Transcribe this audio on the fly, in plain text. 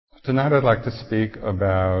Tonight I'd like to speak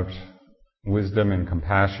about wisdom and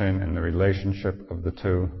compassion and the relationship of the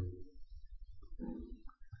two.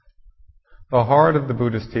 The heart of the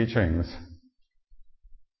Buddhist teachings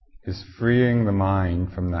is freeing the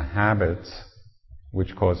mind from the habits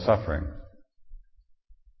which cause suffering.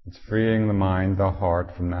 It's freeing the mind, the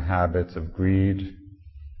heart, from the habits of greed,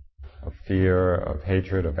 of fear, of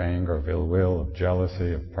hatred, of anger, of ill will, of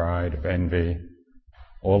jealousy, of pride, of envy,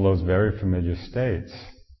 all those very familiar states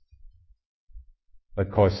that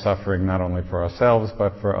cause suffering not only for ourselves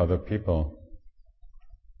but for other people.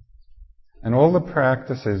 And all the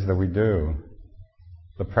practices that we do,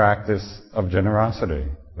 the practice of generosity,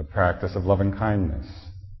 the practice of loving kindness,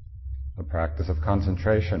 the practice of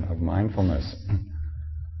concentration, of mindfulness,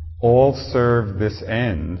 all serve this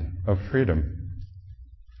end of freedom.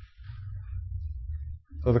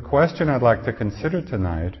 So the question I'd like to consider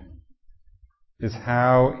tonight is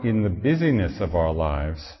how, in the busyness of our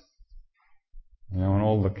lives, in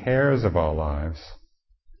all the cares of our lives,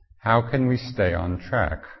 how can we stay on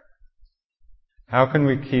track? How can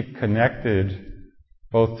we keep connected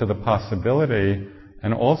both to the possibility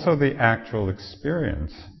and also the actual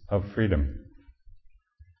experience of freedom?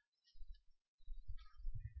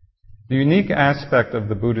 The unique aspect of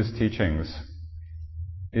the Buddhist teachings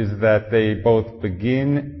is that they both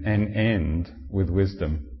begin and end with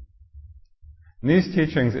wisdom. In these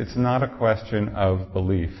teachings, it's not a question of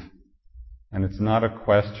belief, and it's not a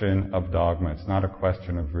question of dogma, it's not a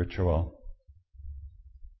question of ritual.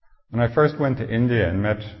 When I first went to India and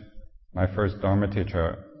met my first Dharma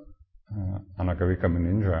teacher, Anagarika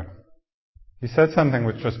Munindra, he said something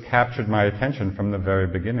which just captured my attention from the very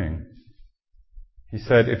beginning. He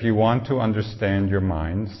said, if you want to understand your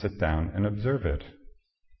mind, sit down and observe it.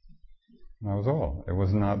 And that was all. There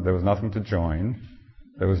was nothing to join.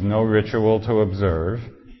 There was no ritual to observe.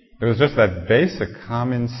 It was just that basic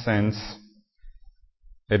common sense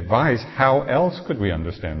advice. How else could we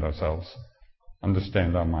understand ourselves,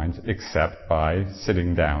 understand our minds, except by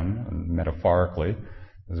sitting down, metaphorically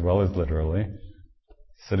as well as literally,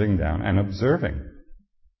 sitting down and observing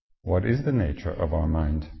what is the nature of our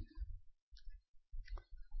mind.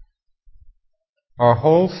 Our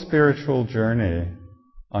whole spiritual journey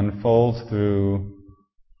unfolds through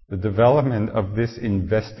the development of this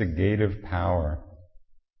investigative power.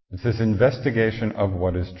 It's this investigation of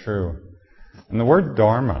what is true. And the word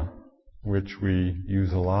dharma, which we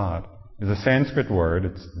use a lot, is a Sanskrit word.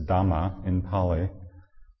 It's dhamma in Pali.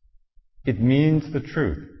 It means the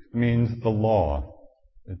truth. It means the law.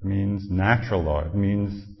 It means natural law. It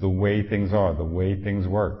means the way things are, the way things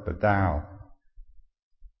work, the Tao.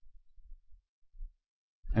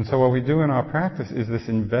 And so what we do in our practice is this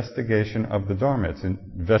investigation of the Dharma. It's an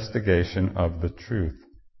investigation of the truth.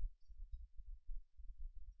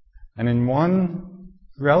 And in one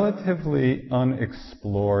relatively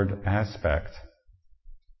unexplored aspect,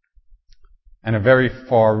 and a very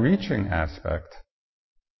far-reaching aspect,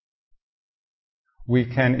 we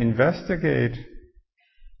can investigate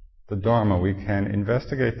the Dharma, we can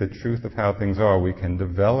investigate the truth of how things are, we can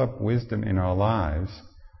develop wisdom in our lives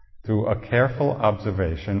through a careful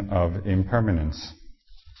observation of impermanence.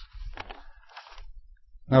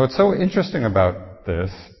 Now, what's so interesting about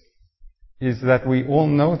this is that we all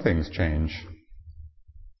know things change.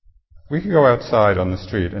 We could go outside on the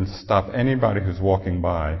street and stop anybody who's walking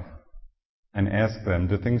by and ask them,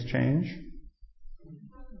 do things change?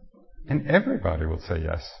 And everybody will say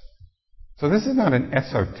yes. So this is not an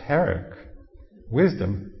esoteric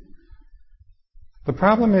wisdom. The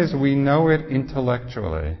problem is we know it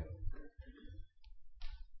intellectually,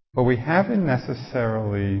 but we haven't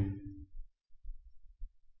necessarily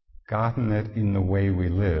gotten it in the way we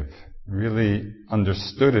live, really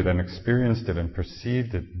understood it and experienced it and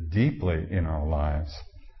perceived it deeply in our lives.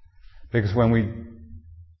 Because when we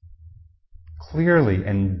clearly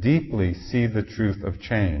and deeply see the truth of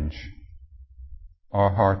change, our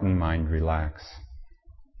heart and mind relax.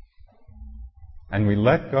 And we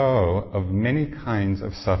let go of many kinds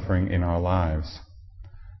of suffering in our lives.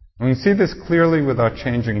 And we see this clearly with our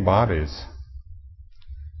changing bodies.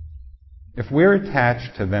 If we're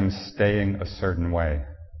attached to them staying a certain way,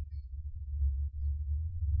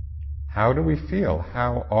 how do we feel?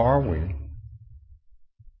 How are we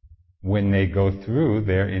when they go through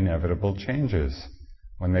their inevitable changes?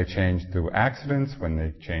 When they change through accidents, when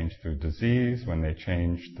they change through disease, when they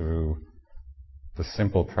change through the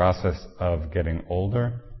simple process of getting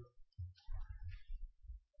older.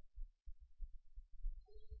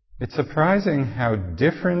 It's surprising how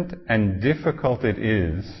different and difficult it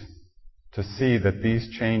is to see that these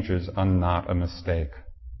changes are not a mistake.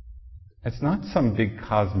 It's not some big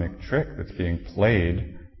cosmic trick that's being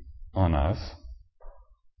played on us.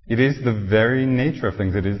 It is the very nature of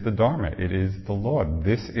things. It is the Dharma. It is the law.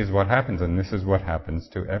 This is what happens, and this is what happens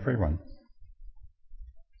to everyone.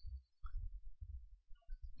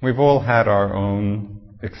 We've all had our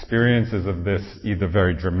own experiences of this, either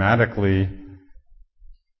very dramatically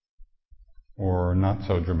or not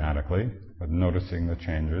so dramatically, but noticing the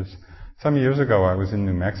changes. Some years ago, I was in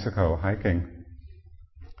New Mexico hiking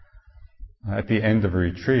at the end of a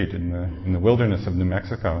retreat in the wilderness of New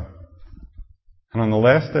Mexico. And on the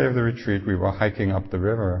last day of the retreat, we were hiking up the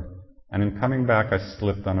river, and in coming back, I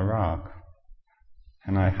slipped on a rock,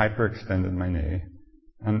 and I hyperextended my knee.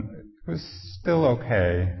 And it was still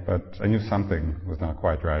okay, but I knew something was not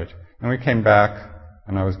quite right. And we came back,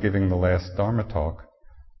 and I was giving the last Dharma talk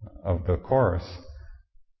of the course.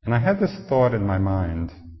 And I had this thought in my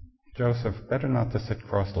mind, Joseph, better not to sit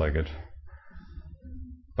cross-legged.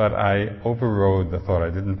 But I overrode the thought. I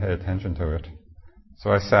didn't pay attention to it. So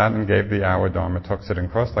I sat and gave the hour Dharma talk sitting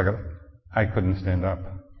cross-legged. I couldn't stand up.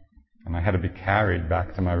 And I had to be carried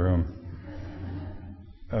back to my room.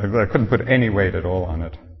 I couldn't put any weight at all on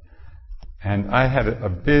it. And I had a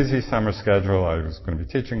busy summer schedule. I was going to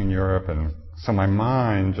be teaching in Europe, and so my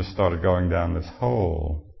mind just started going down this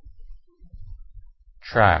whole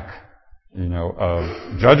track,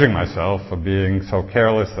 of judging myself for being so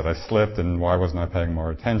careless that I slipped, and why wasn't I paying more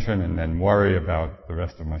attention, and then worry about the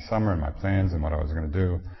rest of my summer and my plans and what I was going to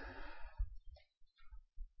do.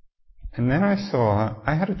 And then I saw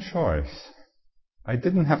I had a choice. I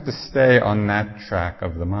didn't have to stay on that track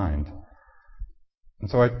of the mind. And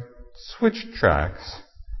so I switched tracks,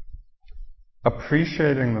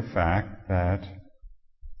 appreciating the fact that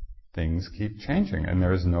things keep changing and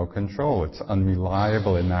there is no control. It's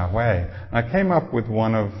unreliable in that way. And I came up with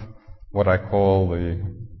one of what I call the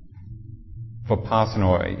Vipassana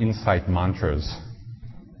or insight mantras.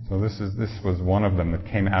 So this was one of them that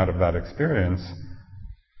came out of that experience,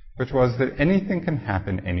 which was that anything can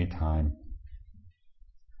happen anytime.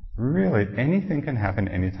 Really, anything can happen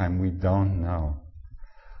anytime. We don't know.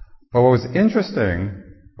 But what was interesting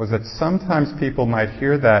was that sometimes people might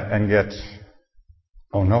hear that and get,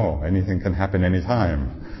 oh no, anything can happen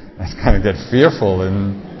anytime. And kind of get fearful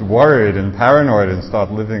and worried and paranoid and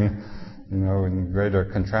start living, in greater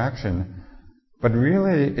contraction. But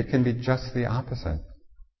really, it can be just the opposite.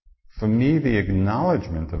 For me, the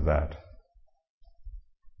acknowledgement of that,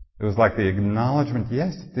 it was like the acknowledgement,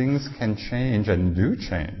 yes, things can change and do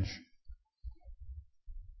change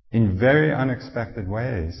in very unexpected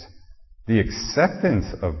ways. The acceptance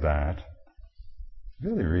of that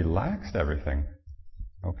really relaxed everything.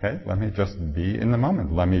 Okay, let me just be in the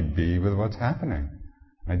moment. Let me be with what's happening.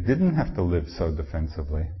 I didn't have to live so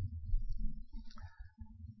defensively.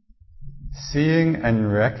 Seeing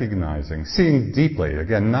and recognizing, seeing deeply,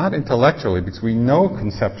 again, not intellectually, because we know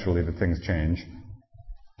conceptually that things change,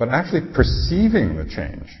 but actually perceiving the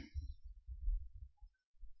change.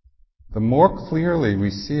 The more clearly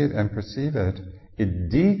we see it and perceive it,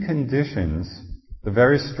 it deconditions the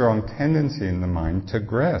very strong tendency in the mind to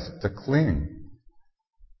grasp, to cling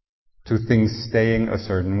to things staying a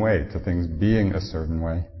certain way, to things being a certain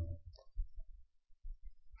way.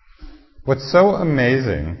 What's so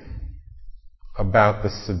amazing about the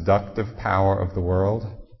seductive power of the world,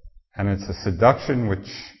 and it's a seduction which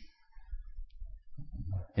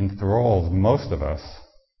enthralls most of us,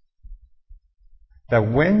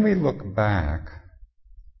 that when we look back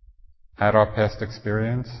at our past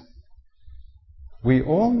experience, we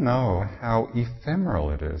all know how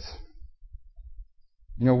ephemeral it is.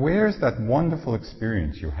 Where's that wonderful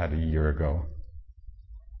experience you had a year ago?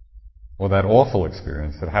 Or that awful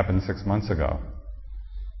experience that happened 6 months ago?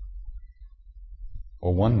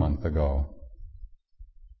 Or 1 month ago?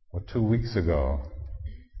 Or 2 weeks ago?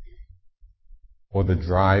 Or the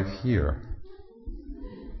drive here?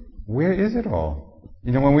 Where is it all?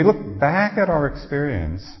 When we look back at our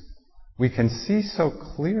experience, we can see so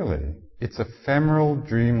clearly its ephemeral,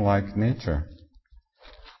 dreamlike nature.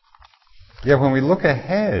 Yet when we look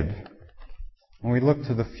ahead, when we look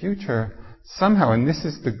to the future, somehow, and this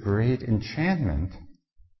is the great enchantment,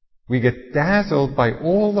 we get dazzled by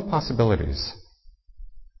all the possibilities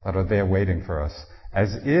that are there waiting for us,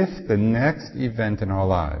 as if the next event in our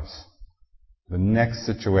lives, the next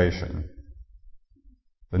situation,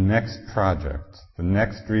 the next project, the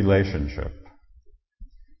next relationship,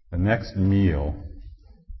 the next meal,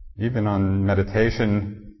 even on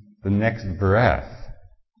meditation, the next breath.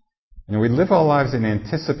 We live our lives in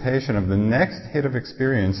anticipation of the next hit of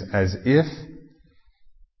experience as if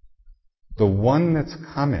the one that's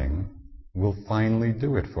coming will finally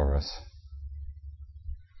do it for us.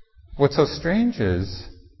 What's so strange is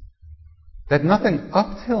that nothing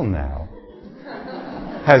up till now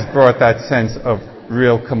has brought that sense of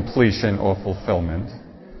real completion or fulfillment.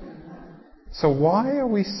 So why are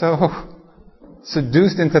we so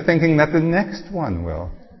seduced into thinking that the next one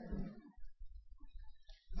will?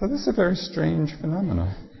 So this is a very strange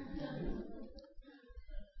phenomenon.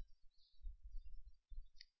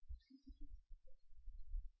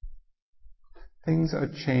 Things are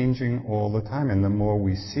changing all the time, and the more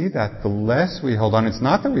we see that, the less we hold on. It's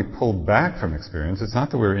not that we pull back from experience. It's not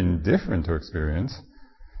that we're indifferent to experience.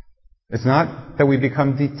 It's not that we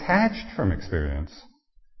become detached from experience.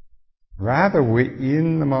 Rather, we're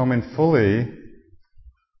in the moment fully,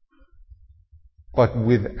 but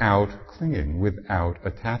without clinging, without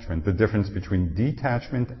attachment. The difference between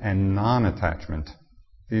detachment and non-attachment.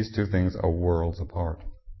 These two things are worlds apart.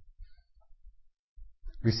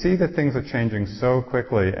 We see that things are changing so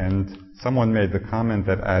quickly, and someone made the comment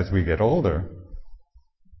that as we get older,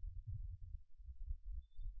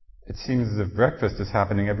 it seems as if breakfast is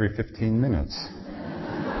happening every 15 minutes.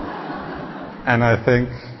 And I think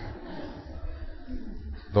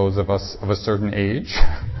those of us of a certain age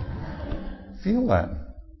feel that.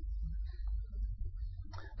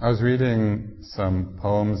 I was reading some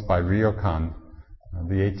poems by Ryokan,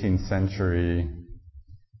 the 18th century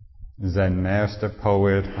Zen master,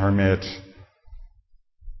 poet, hermit.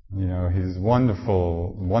 He's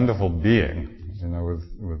wonderful, wonderful being.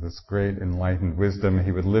 With this great enlightened wisdom,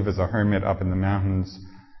 he would live as a hermit up in the mountains,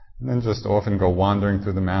 and then just often go wandering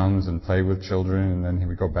through the mountains and play with children, and then he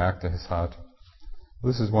would go back to his hut.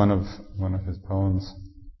 This is one of his poems,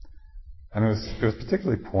 and it was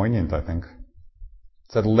particularly poignant, I think.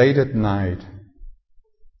 It said, "Late at night,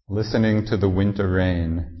 listening to the winter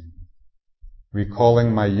rain,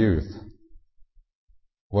 recalling my youth,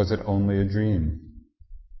 was it only a dream?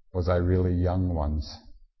 Was I really young once?"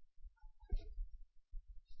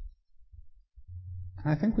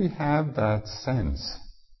 And I think we have that sense.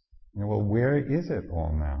 Well, where is it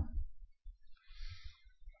all now?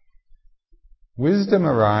 Wisdom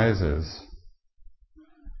arises,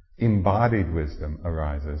 embodied wisdom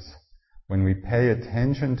arises, when we pay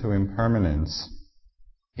attention to impermanence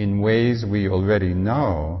in ways we already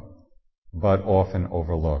know, but often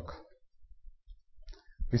overlook.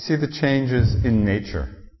 We see the changes in nature.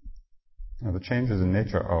 The changes in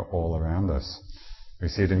nature are all around us. We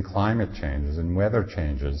see it in climate changes, in weather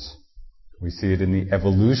changes. We see it in the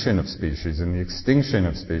evolution of species, in the extinction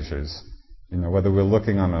of species. Whether we're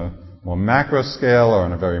looking on a more macro scale or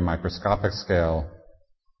on a very microscopic scale,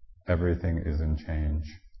 everything is in change.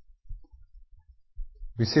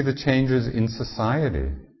 We see the changes in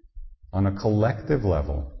society on a collective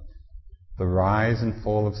level. The rise and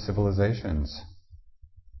fall of civilizations.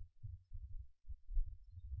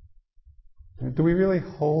 Do we really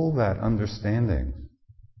hold that understanding?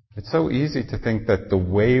 It's so easy to think that the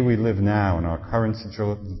way we live now in our current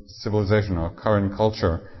civilization, our current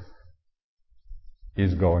culture,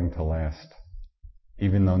 is going to last,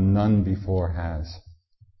 even though none before has.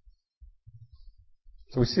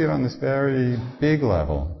 So we see it on this very big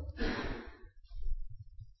level.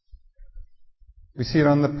 We see it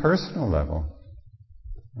on the personal level.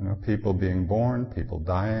 People being born, people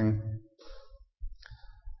dying.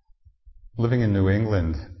 Living in New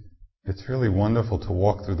England, it's really wonderful to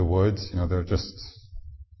walk through the woods. There are just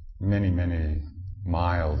many, many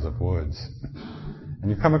miles of woods.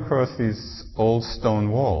 And you come across these old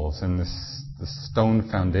stone walls and the stone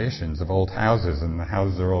foundations of old houses, and the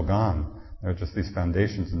houses are all gone. There are just these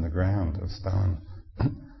foundations in the ground of stone.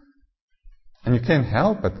 And you can't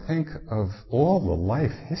help but think of all the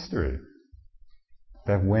life history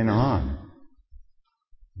that went on,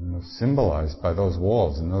 symbolized by those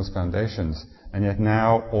walls and those foundations, and yet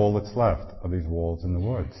now all that's left are these walls in the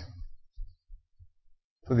woods.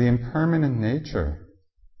 So the impermanent nature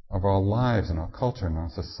of our lives and our culture and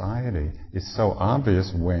our society is so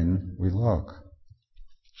obvious when we look.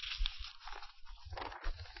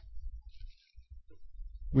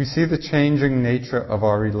 We see the changing nature of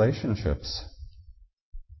our relationships,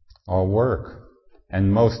 our work,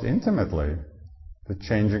 and most intimately, the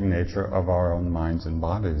changing nature of our own minds and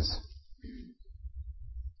bodies.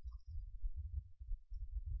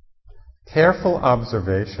 Careful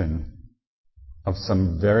observation of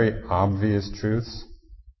some very obvious truths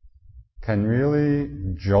can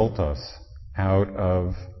really jolt us out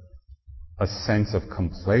of a sense of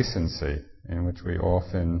complacency in which we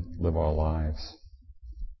often live our lives.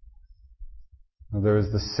 Now, there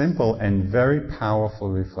is the simple and very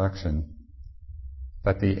powerful reflection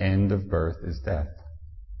that the end of birth is death.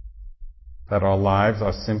 That our lives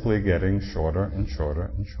are simply getting shorter and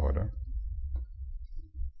shorter and shorter.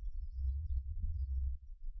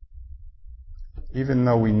 even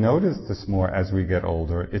though we notice this more as we get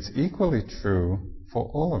older, it's equally true for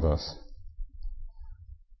all of us.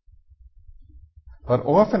 But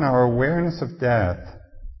often our awareness of death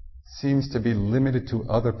seems to be limited to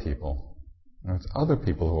other people. It's other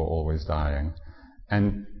people who are always dying.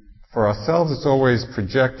 And for ourselves, it's always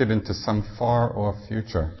projected into some far-off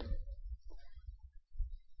future.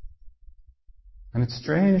 And it's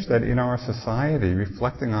strange that in our society,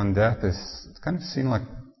 reflecting on death is kind of seen like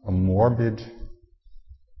a morbid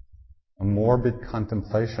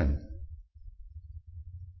contemplation.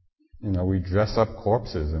 We dress up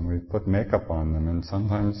corpses and we put makeup on them, and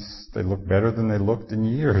sometimes they look better than they looked in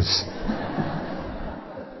years.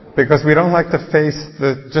 Because we don't like to face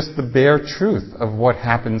just the bare truth of what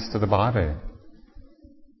happens to the body.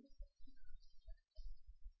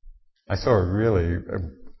 I saw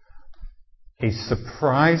a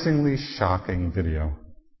surprisingly shocking video.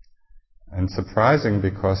 And surprising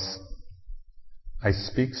because I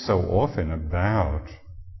speak so often about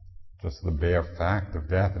just the bare fact of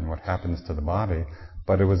death and what happens to the body.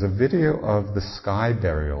 But it was a video of the sky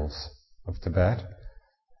burials of Tibet.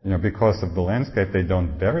 Because of the landscape, they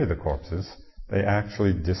don't bury the corpses. They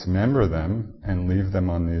actually dismember them and leave them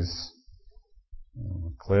on these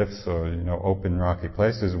cliffs or, open rocky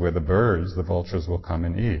places where the birds, the vultures, will come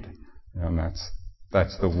and eat. And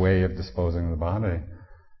that's the way of disposing of the body.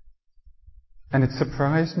 And it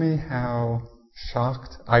surprised me how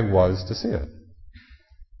shocked I was to see it.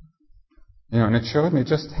 And it showed me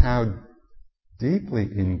just how deeply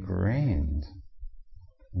ingrained,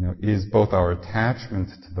 is both our attachment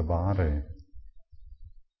to the body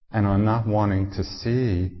and our not wanting to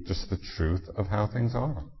see just the truth of how things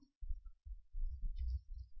are.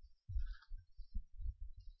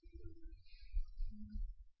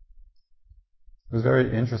 It was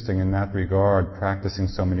very interesting in that regard, practicing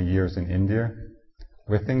so many years in India,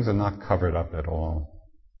 where things are not covered up at all.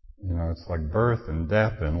 It's like birth and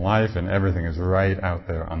death and life, and everything is right out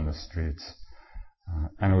there on the streets.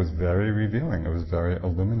 And it was very revealing. It was very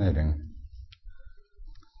illuminating.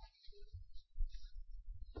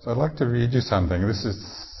 So I'd like to read you something. This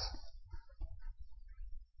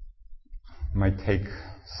might take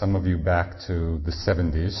some of you back to the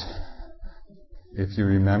 70s. If you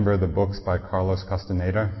remember the books by Carlos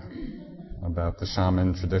Castaneda about the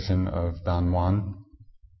shaman tradition of Don Juan.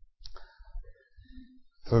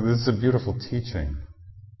 So this is a beautiful teaching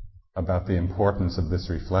about the importance of this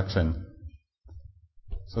reflection.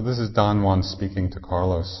 So this is Don Juan speaking to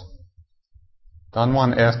Carlos. Don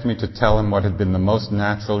Juan asked me to tell him what had been the most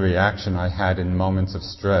natural reaction I had in moments of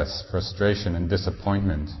stress, frustration, and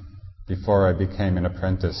disappointment before I became an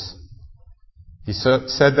apprentice. He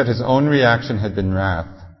said that his own reaction had been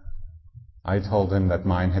wrath. I told him that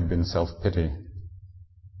mine had been self-pity.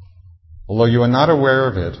 Although you are not aware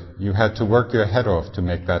of it, you had to work your head off to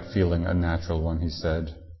make that feeling a natural one, he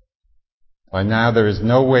said. By now there is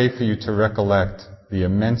no way for you to recollect the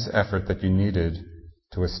immense effort that you needed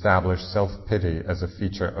to establish self-pity as a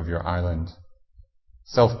feature of your island.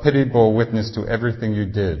 Self-pity bore witness to everything you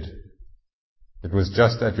did. It was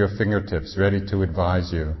just at your fingertips, ready to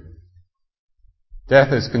advise you.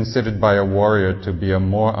 Death is considered by a warrior to be a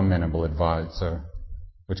more amenable advisor,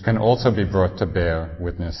 which can also be brought to bear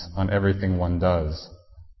witness on everything one does,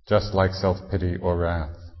 just like self-pity or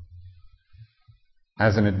wrath.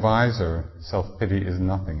 As an advisor, self-pity is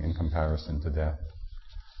nothing in comparison to death.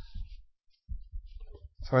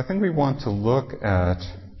 So I think we want to look at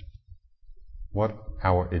what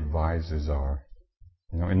our advisors are.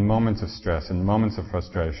 In moments of stress, in moments of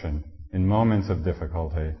frustration, in moments of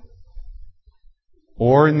difficulty,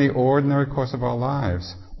 or in the ordinary course of our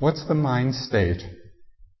lives, what's the mind state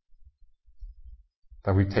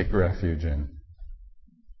that we take refuge in?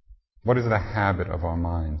 What is the habit of our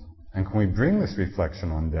mind? And can we bring this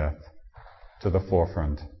reflection on death to the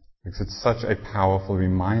forefront? Because it's such a powerful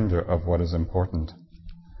reminder of what is important.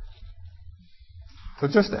 So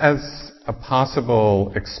just as a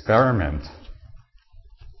possible experiment,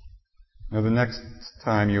 the next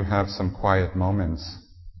time you have some quiet moments,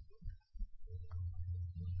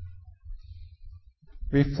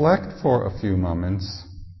 reflect for a few moments,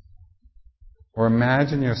 or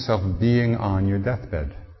imagine yourself being on your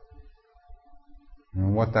deathbed.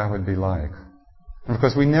 What that would be like. And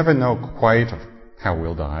because we never know quite how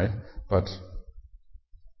we'll die, but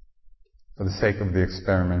for the sake of the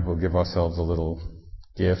experiment, we'll give ourselves a little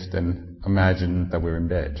gift and imagine that we're in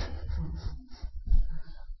bed.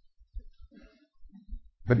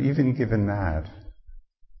 But even given that,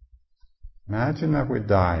 imagine that we're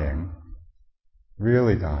dying,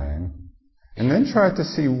 really dying, and then try to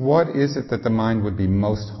see what is it that the mind would be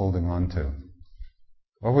most holding on to.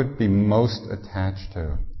 What would be most attached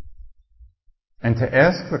to? And to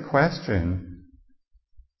ask the question,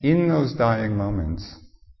 in those dying moments,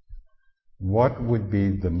 what would be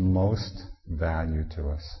the most value to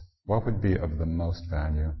us? What would be of the most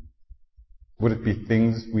value? Would it be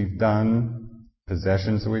things we've done,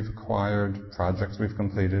 possessions that we've acquired, projects we've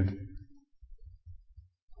completed?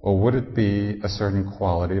 Or would it be a certain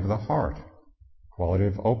quality of the heart? Quality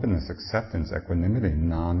of openness, acceptance, equanimity,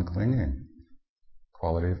 non-clinging,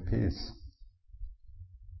 quality of peace.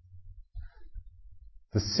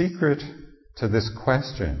 The secret to this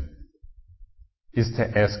question is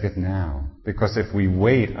to ask it now, because if we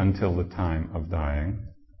wait until the time of dying,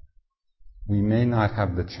 we may not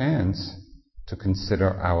have the chance to consider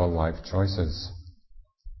our life choices.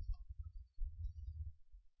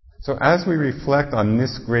 So as we reflect on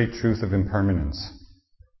this great truth of impermanence,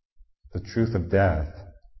 the truth of death,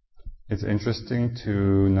 it's interesting to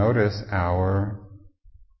notice our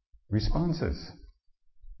responses.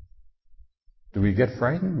 Do we get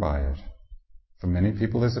frightened by it? For many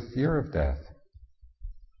people, there's a fear of death.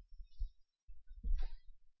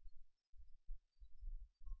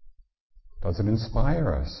 Does it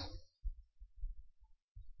inspire us?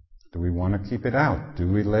 Do we want to keep it out?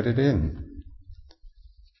 Do we let it in?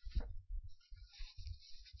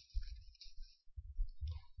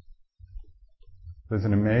 There's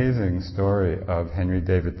an amazing story of Henry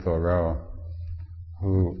David Thoreau,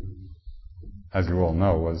 who, as you all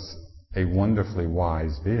know, was a wonderfully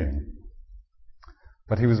wise being.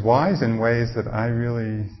 But he was wise in ways that I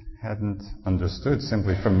really hadn't understood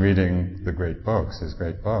simply from reading the great books, his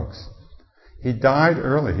great books. He died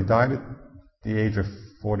early. He died at the age of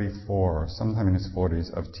 44, sometime in his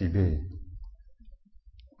 40s, of TB.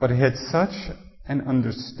 But he had such an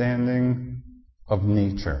understanding of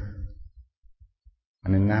nature,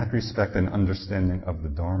 and in that respect, an understanding of the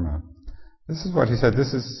Dharma. This is what he said.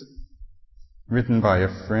 This is written by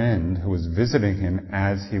a friend who was visiting him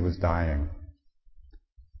as he was dying.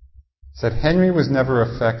 He said, Henry was never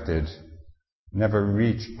affected, never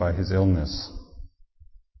reached by his illness.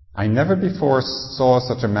 I never before saw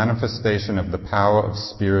such a manifestation of the power of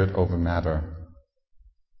spirit over matter.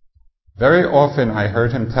 Very often I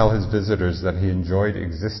heard him tell his visitors that he enjoyed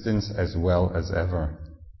existence as well as ever.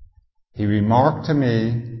 He remarked to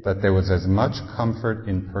me that there was as much comfort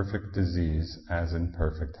in perfect disease as in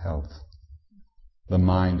perfect health, the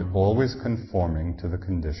mind always conforming to the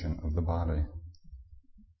condition of the body.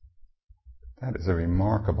 That is a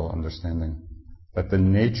remarkable understanding, that the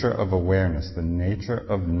nature of awareness, the nature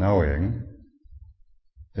of knowing,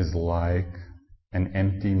 is like an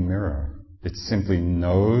empty mirror. It simply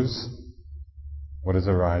knows what is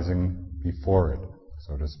arising before it,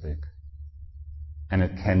 so to speak. And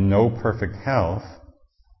it can know perfect health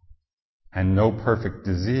and know perfect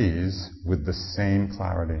disease with the same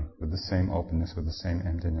clarity, with the same openness, with the same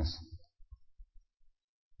emptiness.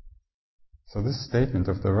 So this statement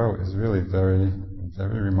of Thoreau is really very,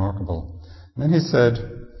 very remarkable. And then he said,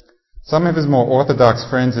 some of his more orthodox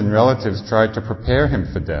friends and relatives tried to prepare him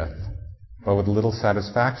for death, but with little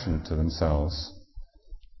satisfaction to themselves.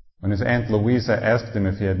 When his Aunt Louisa asked him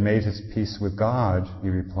if he had made his peace with God, he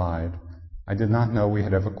replied, I did not know we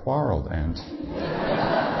had ever quarreled, Aunt.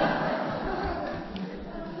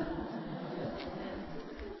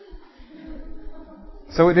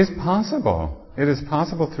 So it is possible. It is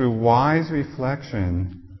possible through wise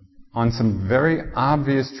reflection on some very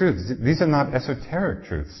obvious truths. These are not esoteric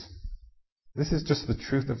truths. This is just the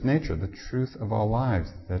truth of nature, the truth of our lives,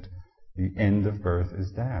 that the end of birth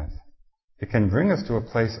is death. It can bring us to a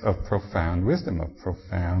place of profound wisdom, of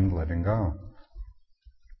profound letting go.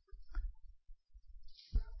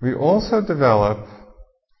 We also develop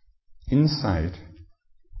insight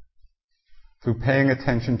through paying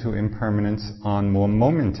attention to impermanence on more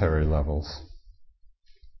momentary levels.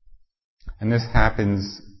 And this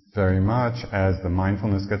happens very much as the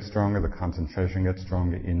mindfulness gets stronger, the concentration gets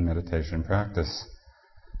stronger in meditation practice.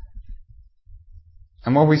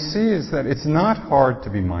 And what we see is that it's not hard to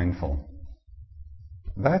be mindful.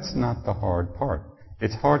 That's not the hard part.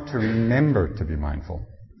 It's hard to remember to be mindful.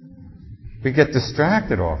 We get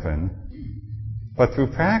distracted often, but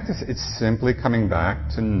through practice it's simply coming back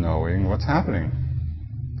to knowing what's happening.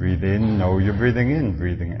 Breathe in, know you're breathing in.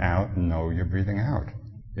 Breathing out, know you're breathing out.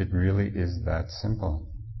 It really is that simple.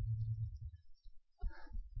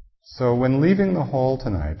 So when leaving the hall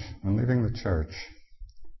tonight, when leaving the church,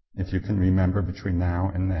 if you can remember between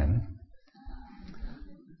now and then,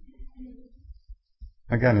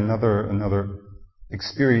 again, another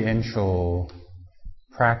experiential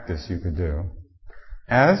practice you could do.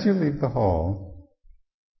 As you leave the hall,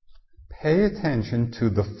 pay attention to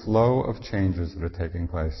the flow of changes that are taking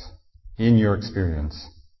place in your experience.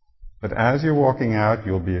 But as you're walking out,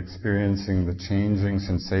 you'll be experiencing the changing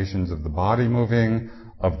sensations of the body moving,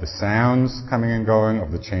 of the sounds coming and going,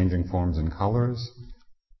 of the changing forms and colors,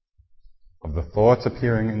 of the thoughts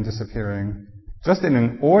appearing and disappearing. Just in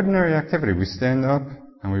an ordinary activity, we stand up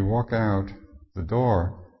and we walk out the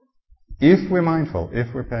door. If we're mindful,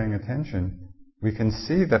 if we're paying attention, we can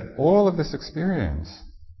see that all of this experience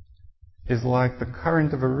is like the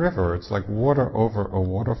current of a river. It's like water over a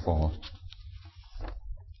waterfall.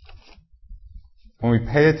 When we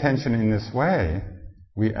pay attention in this way,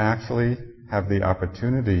 we actually have the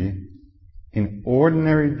opportunity in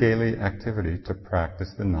ordinary daily activity to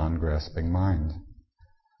practice the non-grasping mind.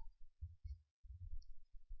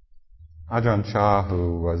 Ajahn Chah,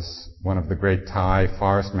 who was one of the great Thai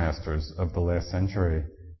forest masters of the last century,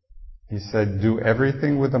 he said, do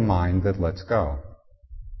everything with a mind that lets go.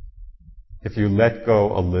 If you let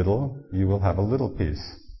go a little, you will have a little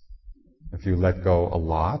peace. If you let go a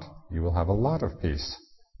lot, you will have a lot of peace.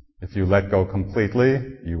 If you let go completely,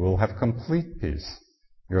 you will have complete peace.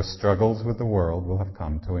 Your struggles with the world will have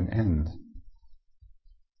come to an end.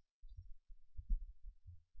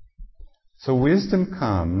 So wisdom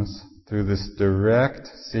comes through this direct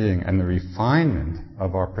seeing and the refinement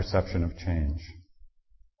of our perception of change.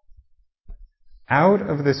 Out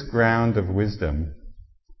of this ground of wisdom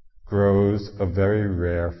grows a very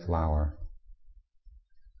rare flower.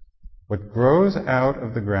 What grows out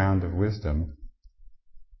of the ground of wisdom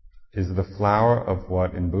is the flower of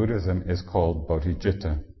what in Buddhism is called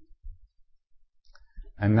bodhicitta.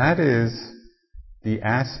 And that is the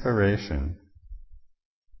aspiration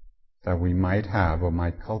that we might have or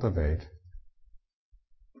might cultivate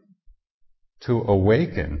to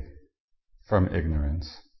awaken from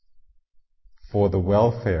ignorance for the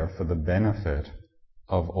welfare, for the benefit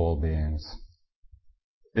of all beings.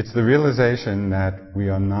 It's the realization that we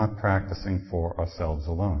are not practicing for ourselves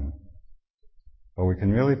alone, but we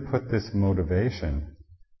can really put this motivation,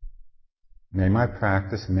 may my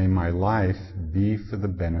practice, may my life be for the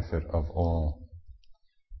benefit of all.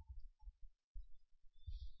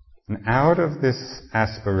 And out of this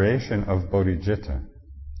aspiration of bodhicitta,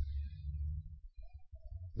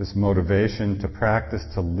 this motivation to practice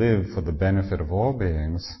to live for the benefit of all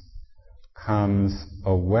beings, comes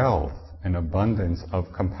a wealth, an abundance of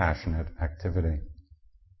compassionate activity.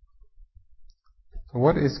 So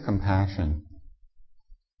what is compassion?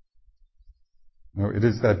 No, it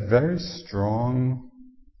is that very strong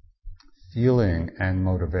feeling and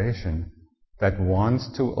motivation that wants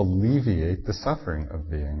to alleviate the suffering of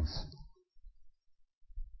beings.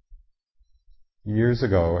 Years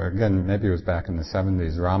ago, again, maybe it was back in the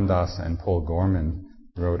 70s, Ram Dass and Paul Gorman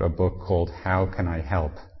wrote a book called How Can I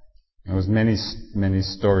Help? There was many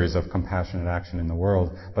stories of compassionate action in the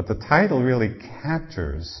world, but the title really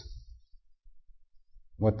captures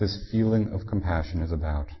what this feeling of compassion is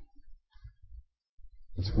about.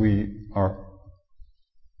 It's we are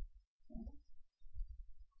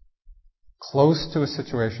close to a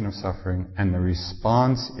situation of suffering, and the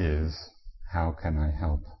response is, how can I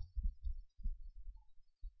help?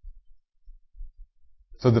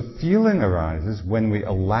 So the feeling arises when we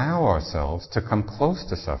allow ourselves to come close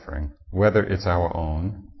to suffering, whether it's our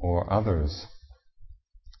own or others.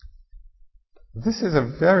 This is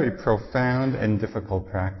a very profound and difficult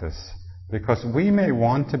practice, because we may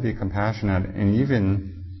want to be compassionate and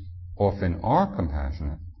even often are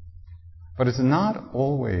compassionate, but it's not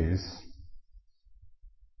always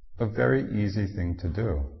a very easy thing to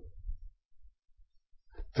do.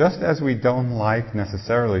 Just as we don't like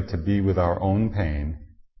necessarily to be with our own pain,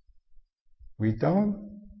 we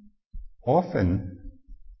don't often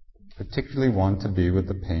particularly want to be with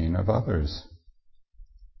the pain of others.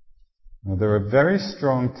 Now, there are very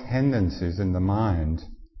strong tendencies in the mind,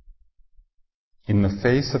 in the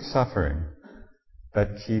face of suffering,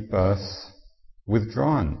 that keep us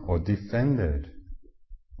withdrawn or defended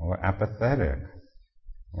or apathetic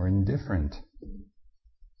or indifferent.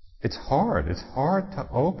 It's hard to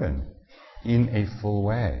open in a full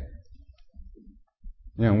way.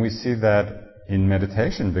 We see that in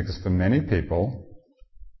meditation, because for many people,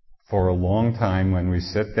 for a long time when we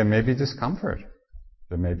sit, there may be discomfort.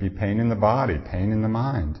 There may be pain in the body, pain in the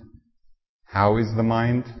mind. How is the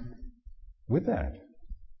mind with that?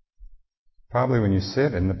 Probably when you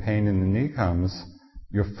sit and the pain in the knee comes,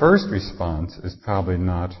 your first response is probably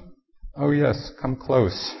not, oh yes, come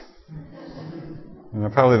close.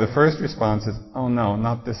 Probably the first response is, oh no,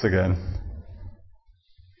 not this again.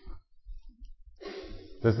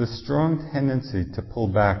 There's this strong tendency to pull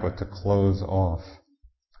back or to close off.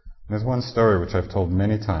 There's one story which I've told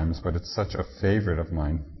many times, but it's such a favorite of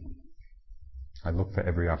mine. I look for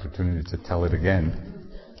every opportunity to tell it again.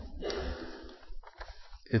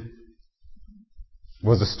 It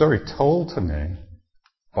was a story told to me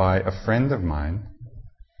by a friend of mine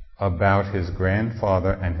about his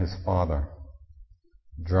grandfather and his father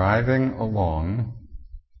driving along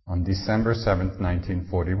on December 7th,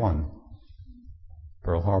 1941,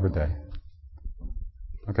 Pearl Harbor Day.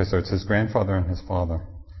 Okay, so it's his grandfather and his father.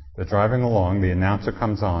 They're driving along, the announcer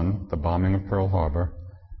comes on, the bombing of Pearl Harbor.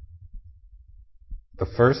 The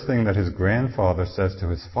first thing that his grandfather says to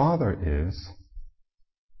his father is,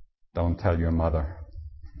 "Don't tell your mother."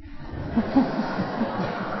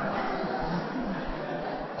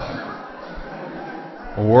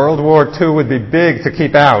 World War II would be big to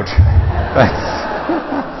keep out.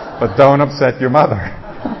 But don't upset your mother.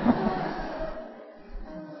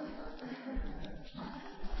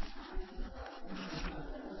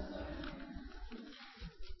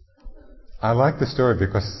 I like the story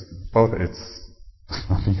because both it's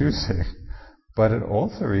amusing, but it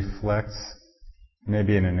also reflects,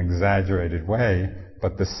 maybe in an exaggerated way,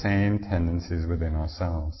 but the same tendencies within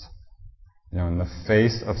ourselves. In the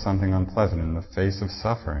face of something unpleasant, in the face of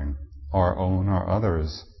suffering, our own or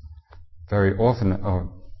others, very often,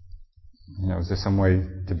 is there some way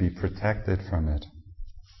to be protected from it?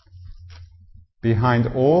 Behind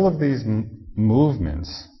all of these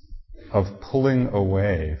movements of pulling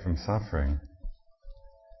away from suffering,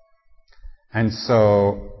 and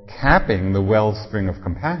so capping the wellspring of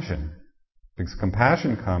compassion, because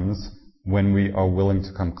compassion comes when we are willing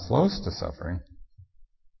to come close to suffering.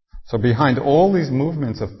 So behind all these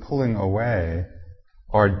movements of pulling away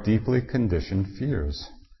are deeply conditioned fears.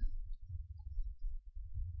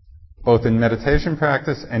 Both in meditation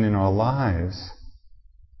practice and in our lives,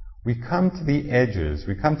 we come to the edges,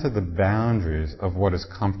 we come to the boundaries of what is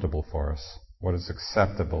comfortable for us, what is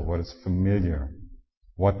acceptable, what is familiar,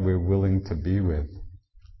 what we're willing to be with.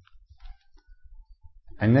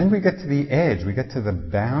 And then we get to the edge, we get to the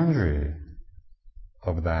boundary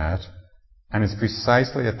of that, and it's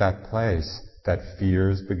precisely at that place that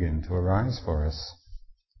fears begin to arise for us.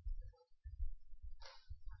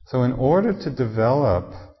 So in order to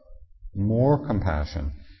develop more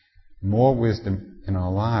compassion, more wisdom in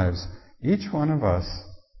our lives, each one of us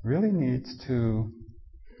really needs to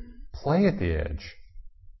play at the edge,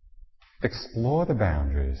 explore the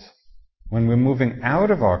boundaries. When we're moving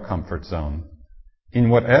out of our comfort zone,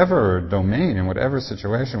 in whatever domain, in whatever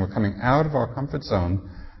situation, we're coming out of our comfort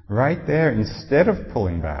zone, right there, instead of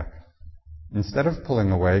pulling back, instead of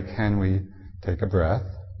pulling away, can we take a breath,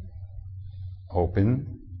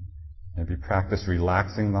 open, maybe practice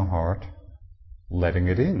relaxing the heart, letting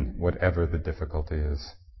it in, whatever the difficulty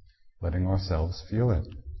is, letting ourselves feel it.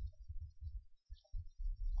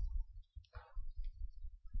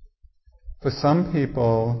 For some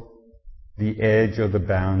people, the edge or the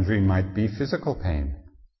boundary might be physical pain.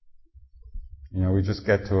 We just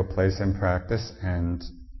get to a place in practice and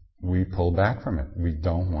we pull back from it. We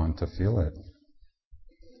don't want to feel it.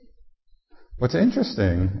 What's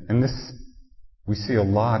interesting, and this we see a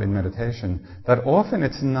lot in meditation, that often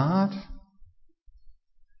it's not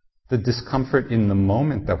the discomfort in the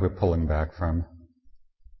moment that we're pulling back from,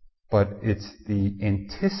 but it's the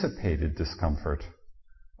anticipated discomfort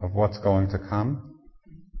of what's going to come.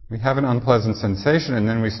 We have an unpleasant sensation and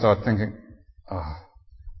then we start thinking,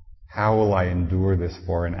 how will I endure this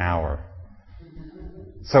for an hour?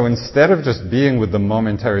 So instead of just being with the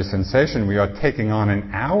momentary sensation, we are taking on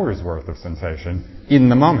an hour's worth of sensation in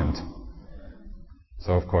the moment.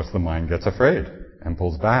 So of course the mind gets afraid and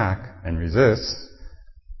pulls back and resists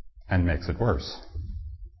and makes it worse.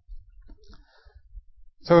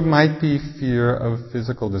 So it might be fear of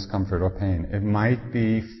physical discomfort or pain. It might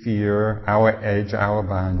be fear, our edge, our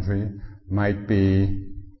boundary, might be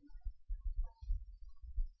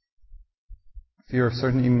fear of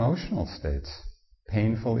certain emotional states,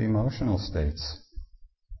 painful emotional states,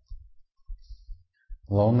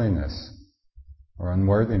 loneliness or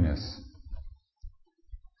unworthiness,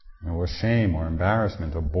 or shame or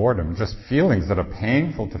embarrassment or boredom, just feelings that are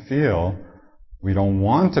painful to feel. We don't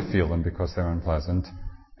want to feel them because they're unpleasant.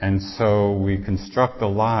 And so we construct a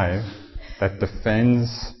life that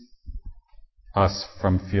defends us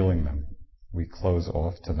from feeling them. We close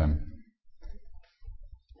off to them.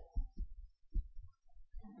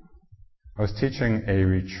 I was teaching a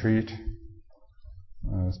retreat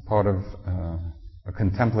as part of a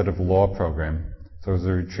contemplative law program. So it was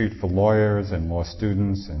a retreat for lawyers and law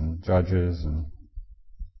students and judges. And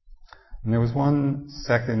there was one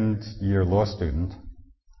second-year law student.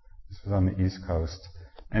 This was on the East Coast.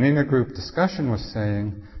 And in a group discussion was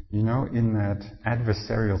saying, in that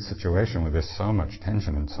adversarial situation where there's so much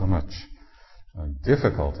tension and so much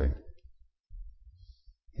difficulty,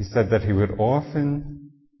 he said that he would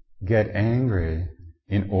often get angry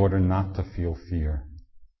in order not to feel fear,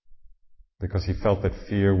 because he felt that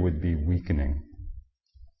fear would be weakening.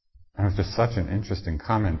 And it was just such an interesting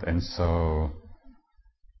comment and so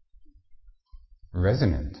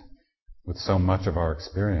resonant with so much of our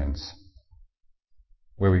experience,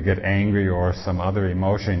 where we get angry or some other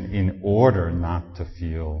emotion in order not to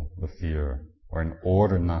feel the fear, or in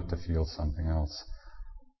order not to feel something else.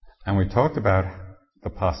 And we talked about the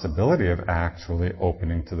possibility of actually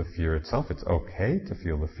opening to the fear itself. It's okay to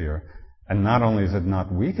feel the fear. And not only is it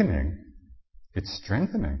not weakening, it's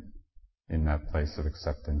strengthening in that place of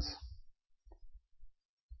acceptance.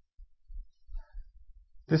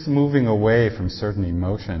 This moving away from certain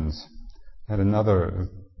emotions, I had another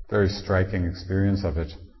very striking experience of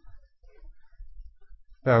it.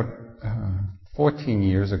 About 14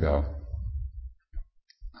 years ago,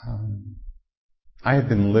 I had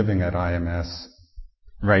been living at IMS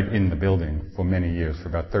right in the building for many years, for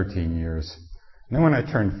about 13 years. And then when I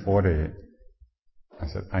turned 40, I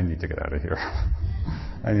said, I need to get out of here.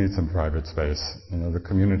 I need some private space. The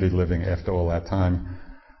community living after all that time,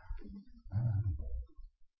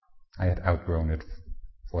 I had outgrown it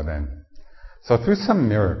for then. So through some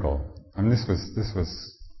miracle, and this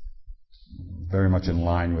was very much in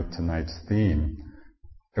line with tonight's theme,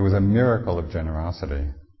 it was a miracle of generosity.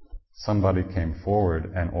 Somebody came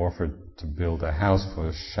forward and offered to build a house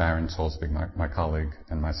for Sharon Solzbig, my colleague,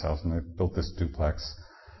 and myself, and they built this duplex.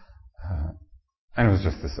 And it was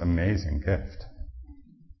just this amazing gift.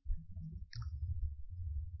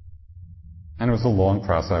 And it was a long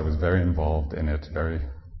process. I was very involved in it, very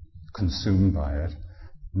consumed by it.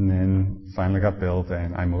 And then finally got built,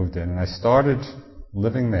 and I moved in, and I started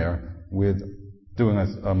living there with doing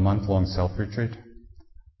a month-long self-retreat.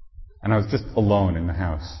 And I was just alone in the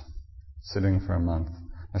house, sitting for a month.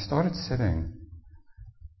 I started sitting,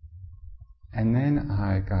 and then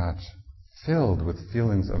I got filled with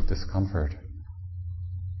feelings of discomfort.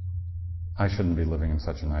 I shouldn't be living in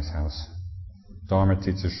such a nice house. Dharma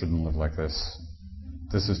teachers shouldn't live like this.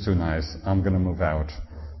 This is too nice. I'm going to move out.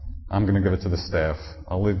 I'm going to give it to the staff.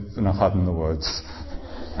 I'll live in a hut in the woods.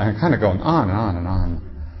 And kind of going on and on and on.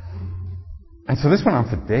 And so this went on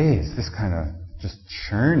for days, this kind of just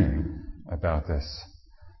churning about this.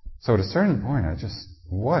 So at a certain point,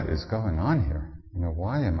 what is going on here?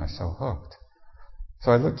 Why am I so hooked?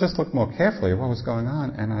 So I looked more carefully at what was going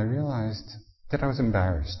on, and I realized that I was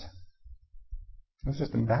embarrassed. I was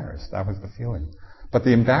just embarrassed. That was the feeling. But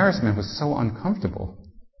the embarrassment was so uncomfortable,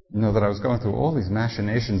 that I was going through all these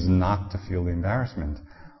machinations not to feel the embarrassment.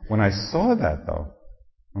 When I saw that, though,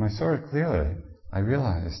 when I saw it clearly, I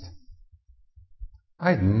realized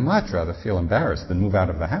I'd much rather feel embarrassed than move out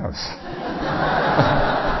of the house.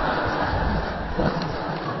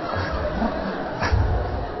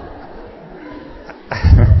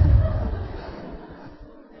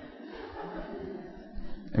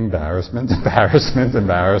 Embarrassment.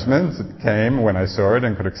 It came when I saw it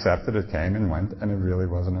and could accept it. It came and went, and it really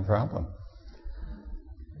wasn't a problem.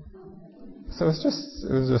 So it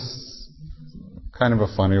was just kind of a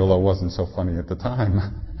funny, although it wasn't so funny at the time,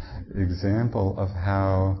 example of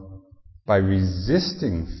how by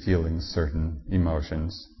resisting feeling certain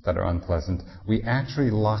emotions that are unpleasant, we actually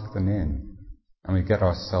lock them in, and we get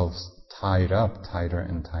ourselves tied up tighter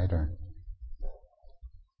and tighter.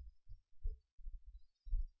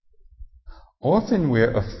 Often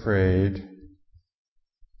we're afraid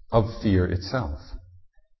of fear itself.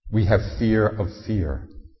 We have fear of fear.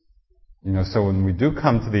 So when we do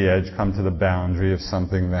come to the edge, come to the boundary of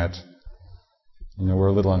something that, we're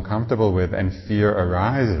a little uncomfortable with, and fear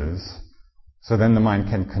arises, so then the mind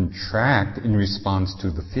can contract in response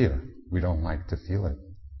to the fear. We don't like to feel it.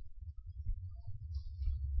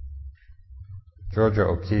 Georgia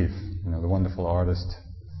O'Keeffe, the wonderful artist,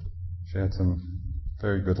 she had some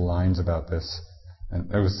very good lines about this,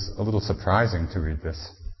 and it was a little surprising to read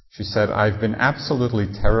this. She said, "I've been absolutely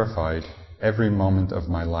terrified every moment of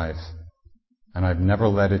my life, and I've never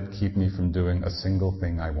let it keep me from doing a single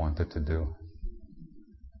thing I wanted to do."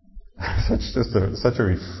 Such a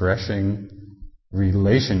refreshing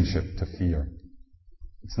relationship to fear.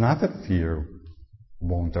 It's not that fear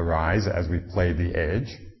won't arise as we play the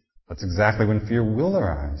edge. That's exactly when fear will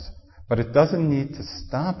arise. But it doesn't need to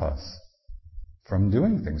stop us from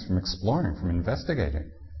doing things, from exploring, from investigating.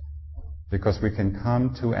 Because we can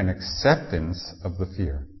come to an acceptance of the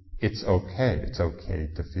fear. It's okay. It's okay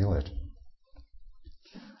to feel it.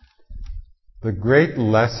 The great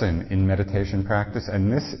lesson in meditation practice,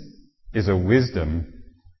 and this is a wisdom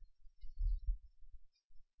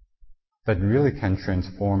that really can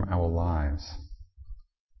transform our lives.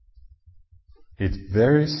 It's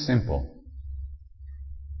very simple,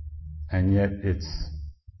 and yet its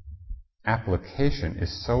application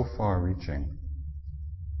is so far-reaching.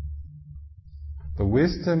 The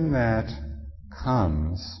wisdom that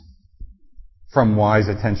comes from wise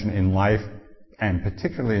attention in life, and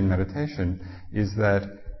particularly in meditation, is that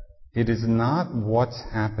it is not what's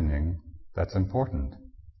happening that's important.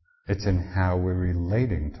 It's in how we're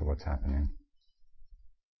relating to what's happening.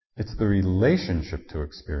 It's the relationship to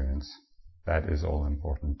experience that is all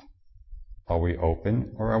important. Are we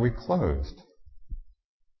open or are we closed?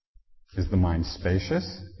 Is the mind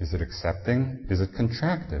spacious? Is it accepting? Is it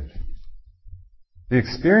contracted? The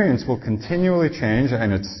experience will continually change,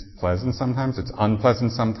 and it's pleasant sometimes, it's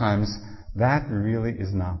unpleasant sometimes. That really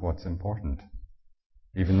is not what's important,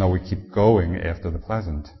 even though we keep going after the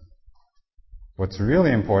pleasant. What's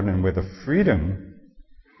really important, and where the freedom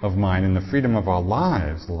of mind and the freedom of our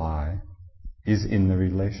lives lie, is in the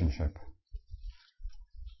relationship.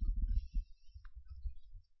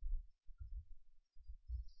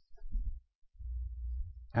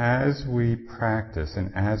 As we practice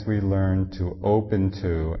and as we learn to open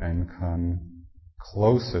to and come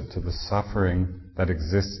closer to the suffering that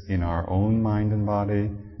exists in our own mind and body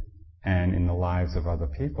and in the lives of other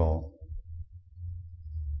people,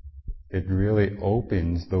 it really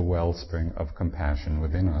opens the wellspring of compassion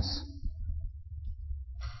within us.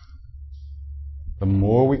 The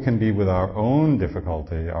more we can be with our own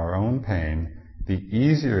difficulty, our own pain, the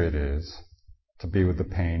easier it is to be with the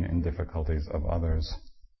pain and difficulties of others.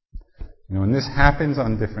 And this happens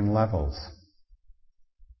on different levels.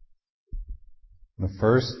 The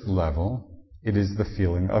first level, it is the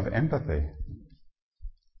feeling of empathy.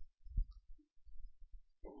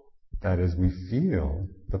 That is, we feel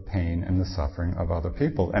the pain and the suffering of other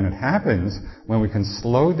people. And it happens when we can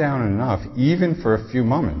slow down enough, even for a few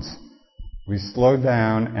moments. We slow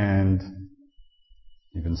down and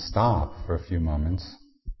even stop for a few moments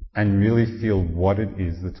and really feel what it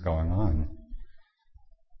is that's going on.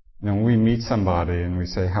 When we meet somebody and we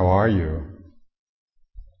say, "How are you?"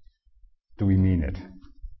 do we mean it?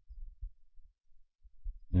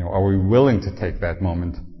 Are we willing to take that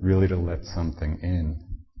moment really to let something in?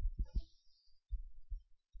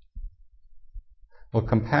 Well,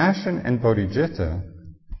 compassion and bodhicitta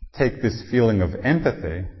take this feeling of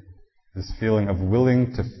empathy, this feeling of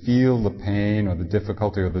willing to feel the pain or the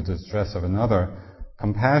difficulty or the distress of another.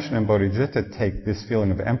 Compassion and bodhicitta take this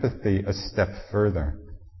feeling of empathy a step further.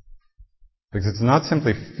 Because it's not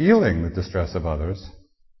simply feeling the distress of others,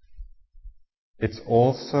 it's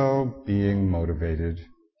also being motivated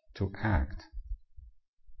to act.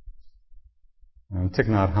 Thich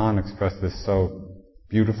Nhat Hanh expressed this so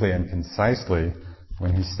beautifully and concisely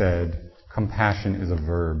when he said, compassion is a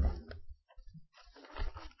verb.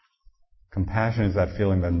 Compassion is that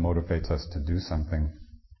feeling that motivates us to do something.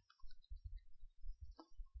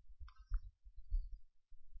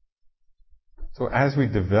 So as we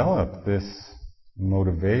develop this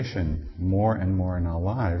motivation more and more in our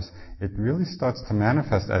lives, it really starts to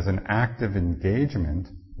manifest as an active engagement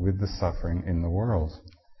with the suffering in the world.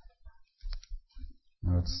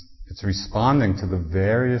 It's responding to the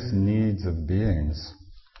various needs of beings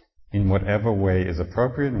in whatever way is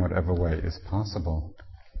appropriate, in whatever way is possible.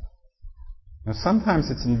 Now, sometimes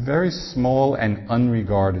it's in very small and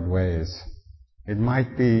unregarded ways. It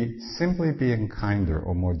might be simply being kinder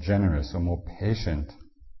or more generous or more patient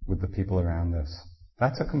with the people around us.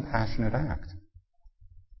 That's a compassionate act.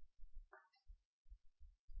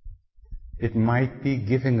 It might be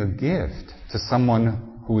giving a gift to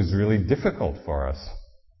someone who is really difficult for us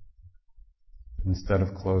instead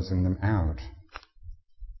of closing them out.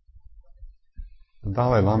 The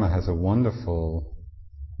Dalai Lama has a wonderful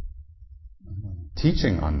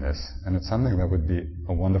teaching on this, and it's something that would be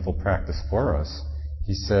a wonderful practice for us.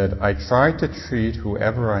 He said, "I try to treat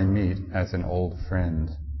whoever I meet as an old friend.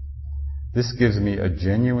 This gives me a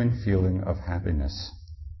genuine feeling of happiness.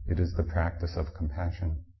 It is the practice of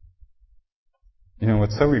compassion."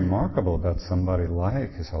 What's so remarkable about somebody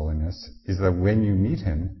like His Holiness is that when you meet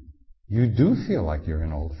him, you do feel like you're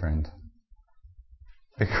an old friend.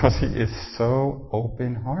 Because he is so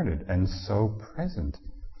open-hearted and so present.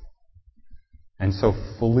 And so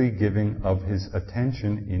fully giving of his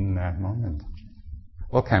attention in that moment.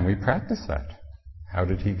 Well, can we practice that? How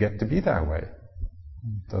did he get to be that way?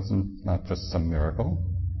 Not just some miracle.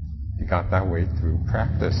 He got that way through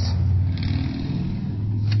practice.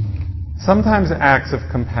 Sometimes acts of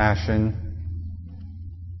compassion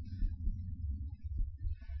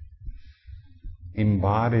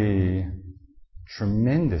embody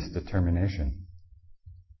tremendous determination.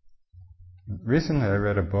 Recently I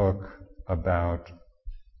read a book about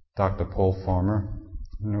Dr. Paul Farmer.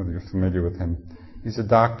 I know that you're familiar with him. He's a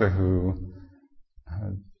doctor who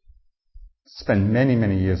spent many,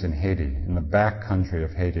 many years in Haiti, in the back country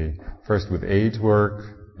of Haiti, first with AIDS work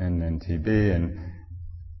and then TB. And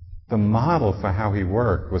the model for how he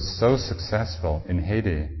worked was so successful in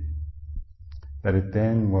Haiti that it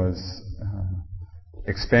then was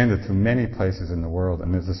expanded to many places in the world.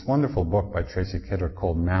 And there's this wonderful book by Tracy Kidder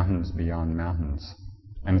called Mountains Beyond Mountains.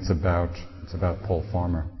 And it's about Paul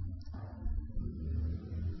Farmer.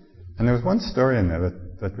 And there was one story in there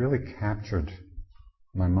that really captured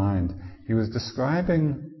my mind. He was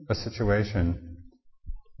describing a situation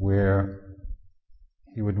where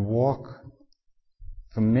he would walk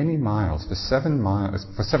for many miles, for 7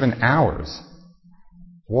 hours,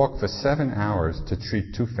 walk for 7 hours to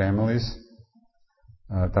treat two families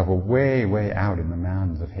that were way, way out in the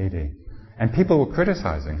mountains of Haiti. And people were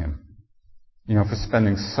criticizing him, for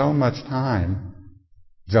spending so much time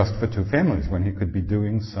just for two families when he could be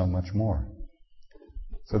doing so much more.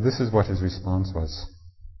 So this is what his response was.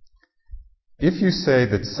 If you say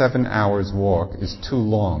that 7 hours walk is too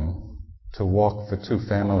long to walk for two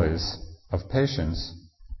families of patients,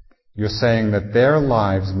 you're saying that their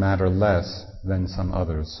lives matter less than some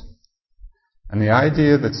others. And the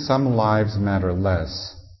idea that some lives matter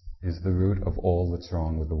less is the root of all that's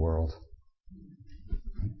wrong with the world.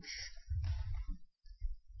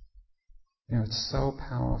 It's so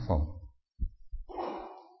powerful.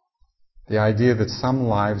 The idea that some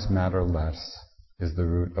lives matter less is the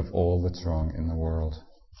root of all that's wrong in the world.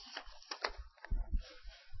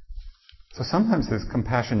 So sometimes this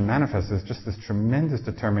compassion manifests as just this tremendous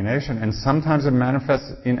determination, and sometimes it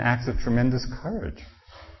manifests in acts of tremendous courage.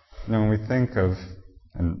 When we think of,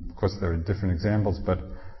 and of course there are different examples, but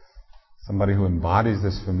somebody who embodies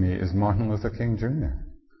this for me is Martin Luther King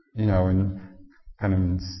Jr. And kind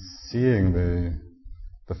of seeing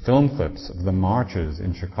the film clips of the marches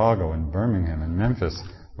in Chicago and Birmingham and Memphis,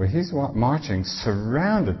 where he's marching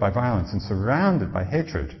surrounded by violence and surrounded by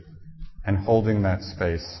hatred, and holding that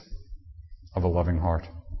space of a loving heart.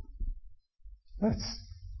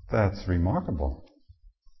 That's remarkable.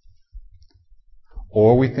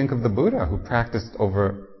 Or we think of the Buddha, who practiced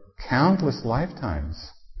over countless lifetimes,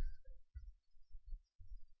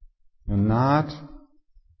 not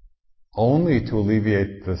only to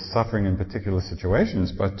alleviate the suffering in particular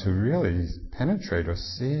situations, but to really penetrate or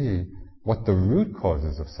see what the root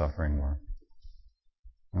causes of suffering were,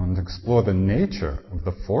 and to explore the nature of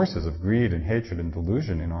the forces of greed and hatred and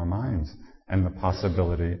delusion in our minds, and the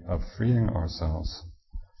possibility of freeing ourselves.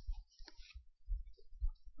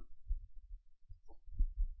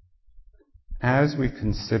 As we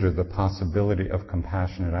consider the possibility of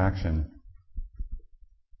compassionate action,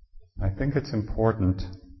 I think it's important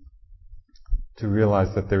to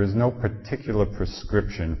realize that there is no particular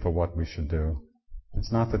prescription for what we should do.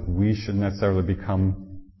 It's not that we should necessarily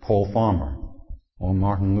become Paul Farmer or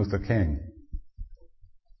Martin Luther King.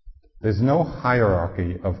 There's no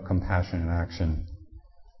hierarchy of compassionate action,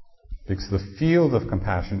 because the field of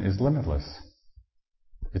compassion is limitless.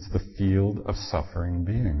 It's the field of suffering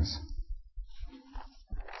beings.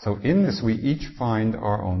 So in this, we each find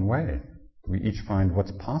our own way. We each find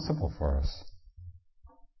what's possible for us,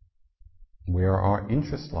 where our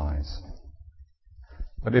interest lies.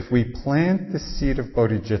 But if we plant the seed of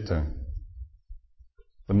bodhicitta,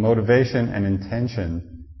 the motivation and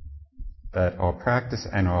intention that our practice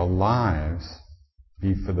and our lives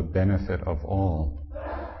be for the benefit of all,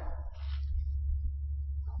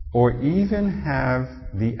 or even have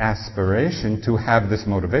the aspiration to have this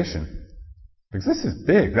motivation, because this is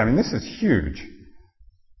big, this is huge.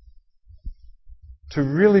 To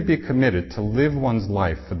really be committed to live one's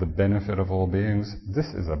life for the benefit of all beings, this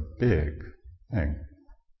is a big thing.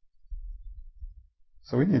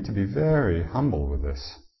 So we need to be very humble with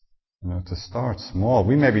this, to start small.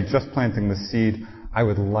 We may be just planting the seed. I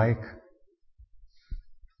would like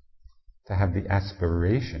to have the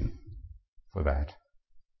aspiration for that.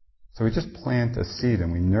 So we just plant a seed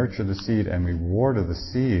and we nurture the seed and we water the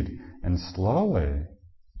seed, and slowly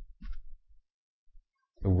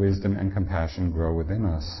the wisdom and compassion grow within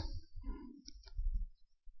us.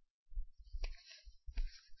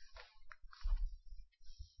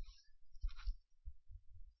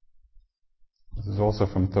 This is also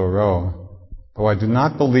from Thoreau. Though I do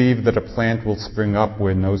not believe that a plant will spring up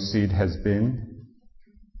where no seed has been,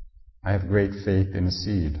 I have great faith in a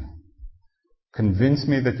seed. Convince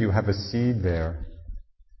me that you have a seed there,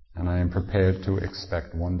 and I am prepared to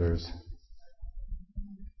expect wonders.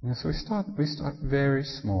 So we start very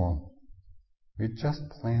small. We just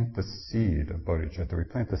plant the seed of bodhicitta. We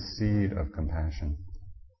plant the seed of compassion.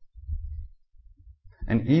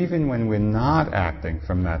 And even when we're not acting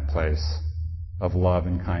from that place of love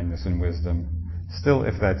and kindness and wisdom, still,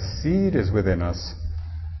 if that seed is within us,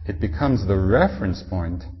 it becomes the reference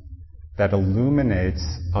point that illuminates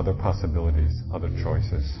other possibilities, other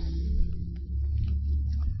choices.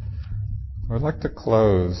 I'd like to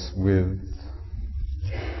close with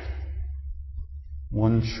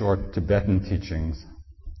one short Tibetan teachings,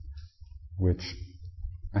 which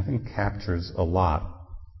I think captures a lot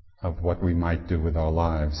of what we might do with our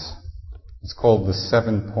lives. It's called the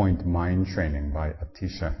 7-Point Mind Training by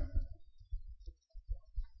Atisha.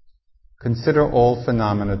 Consider all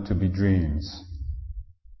phenomena to be dreams.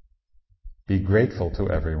 Be grateful to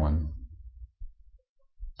everyone.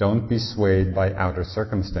 Don't be swayed by outer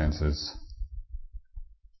circumstances.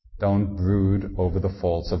 Don't brood over the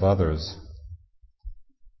faults of others.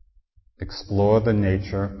 Explore the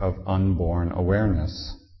nature of unborn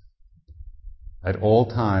awareness. At all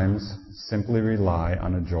times, simply rely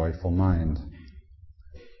on a joyful mind.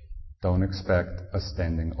 Don't expect a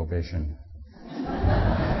standing ovation.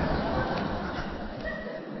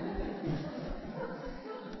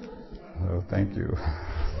 Oh, thank you.